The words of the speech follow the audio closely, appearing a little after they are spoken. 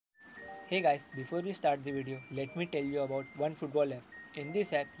Hey guys, before we start the video, let me tell you about one football app. In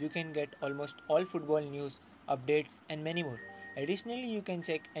this app, you can get almost all football news, updates and many more. Additionally, you can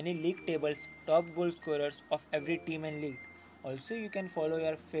check any league tables, top goal scorers of every team and league. Also, you can follow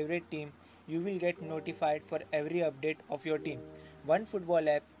your favorite team. You will get notified for every update of your team. One football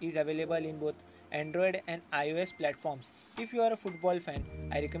app is available in both Android and iOS platforms. If you are a football fan,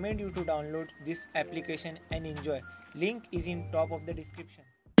 I recommend you to download this application and enjoy. Link is in top of the description.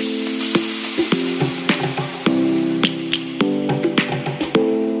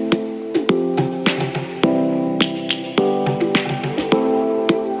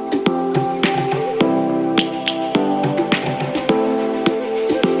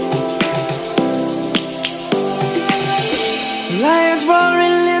 Lions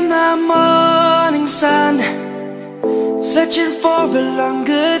roaring in the morning sun, searching for a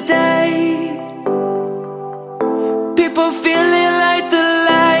longer day. People feeling like the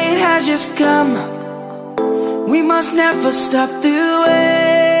light has just come. We must never stop the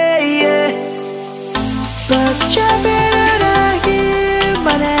way. Birds chirping and I hear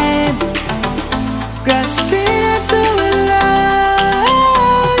my name, grasping into a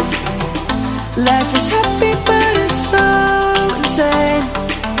life. Life is happy but it's so insane.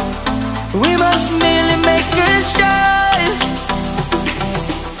 We must merely make a start.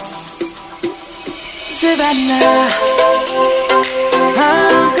 Savannah,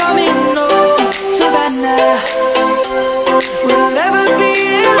 I'm coming home. Savannah, we'll never be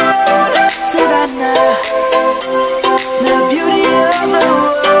alone. Savannah, the beauty of the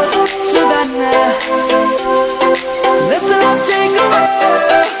world. Savannah, let's all take a walk.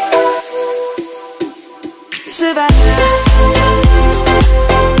 Savannah.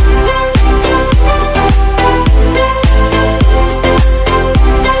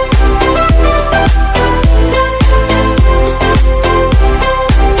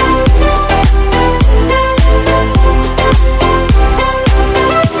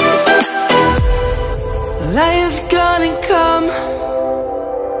 Lions gonna come.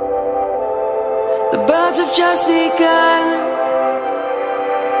 The birds have just begun.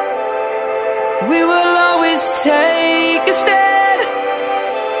 We will always take a stand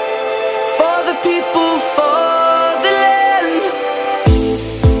for the people, for the land.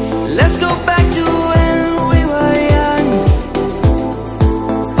 Let's go back to when we were young.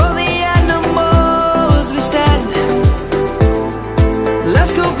 For the animals we stand.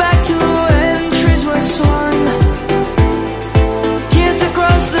 Let's go back to when trees were swung, kids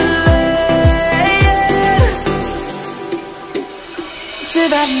across the land.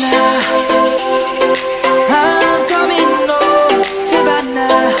 Savannah,